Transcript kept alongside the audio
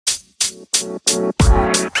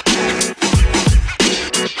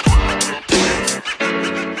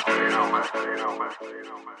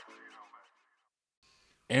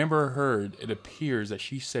Amber Heard, it appears that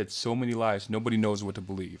she said so many lies, nobody knows what to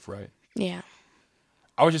believe, right? Yeah.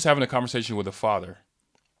 I was just having a conversation with a father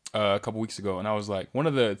a couple weeks ago, and I was like, one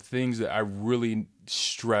of the things that I really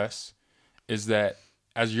stress is that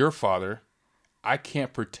as your father, I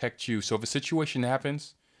can't protect you. So if a situation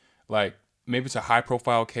happens, like maybe it's a high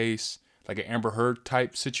profile case, like an Amber Heard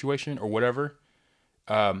type situation or whatever,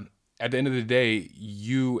 at the end of the day,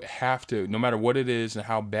 you have to, no matter what it is and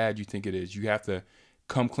how bad you think it is, you have to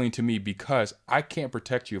come clean to me because I can't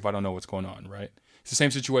protect you if I don't know what's going on, right? It's the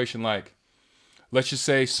same situation like, let's just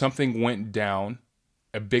say something went down,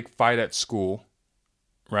 a big fight at school,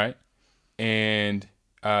 right? And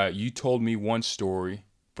you told me one story,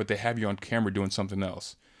 but they have you on camera doing something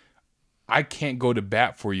else. I can't go to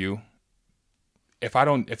bat for you if I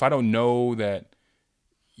don't know that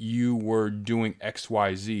you were doing X,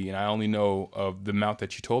 Y, Z, and I only know of the amount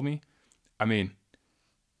that you told me. I mean,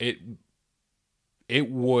 it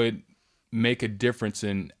would make a difference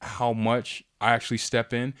in how much I actually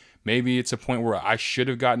step in. Maybe it's a point where I should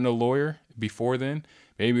have gotten a lawyer before then.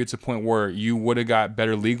 Maybe it's a point where you would have got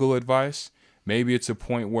better legal advice. Maybe it's a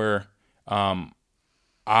point where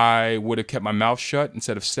I would have kept my mouth shut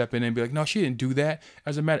instead of stepping in and be like, no, she didn't do that.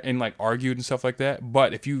 As a matter, and like argued and stuff like that.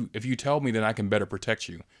 But if you tell me, then I can better protect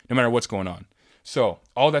you, no matter what's going on. So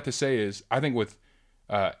all that to say is, I think with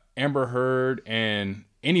Amber Heard and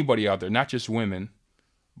anybody out there, not just women,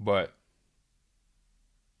 but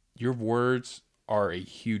your words are a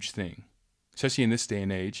huge thing, especially in this day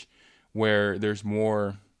and age where there's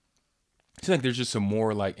more, I feel like there's just some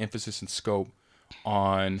more like emphasis and scope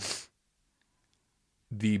on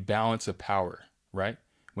the balance of power, right?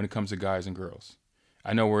 When it comes to guys and girls.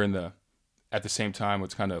 I know we're at the same time,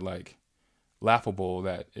 it's kind of like laughable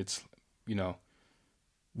that it's,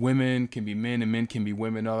 women can be men and men can be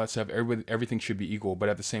women, all that stuff. Everything should be equal. But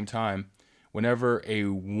at the same time, whenever a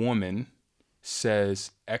woman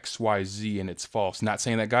says X, Y, Z and it's false, not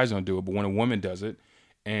saying that guys don't do it, but when a woman does it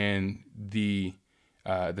and the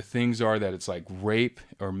things are that it's like rape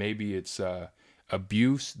or maybe it's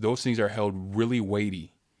abuse, those things are held really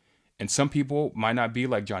weighty. And some people might not be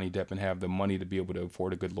like Johnny Depp and have the money to be able to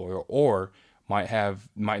afford a good lawyer, or might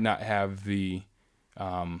not have the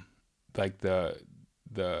like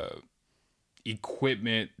the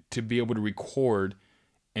equipment to be able to record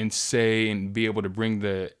and say and be able to bring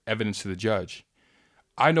the evidence to the judge.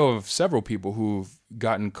 I know of several people who've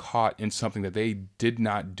gotten caught in something that they did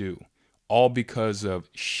not do, all because of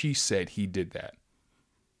she said he did that.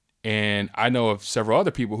 And I know of several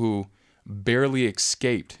other people who barely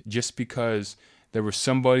escaped just because there was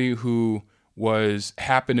somebody who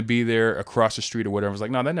happened to be there across the street or whatever. It was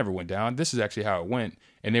like, no, that never went down. This is actually how it went.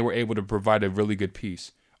 And they were able to provide a really good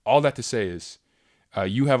piece. All that to say is,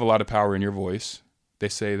 you have a lot of power in your voice. They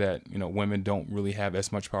say that, women don't really have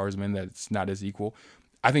as much power as men, that it's not as equal.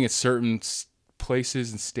 I think it's certain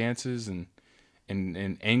places and stances and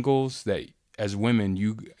angles that as women,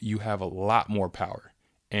 you have a lot more power.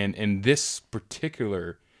 And in this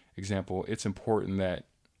particular example, it's important that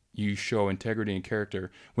you show integrity and character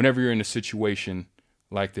whenever you're in a situation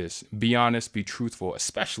like this. Be honest, be truthful,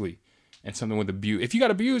 especially in something with abuse. If you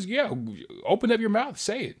got abused, yeah, open up your mouth,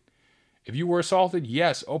 say it. If you were assaulted,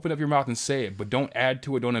 yes, open up your mouth and say it, but don't add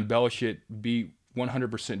to it, don't embellish it, be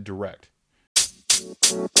 100% direct.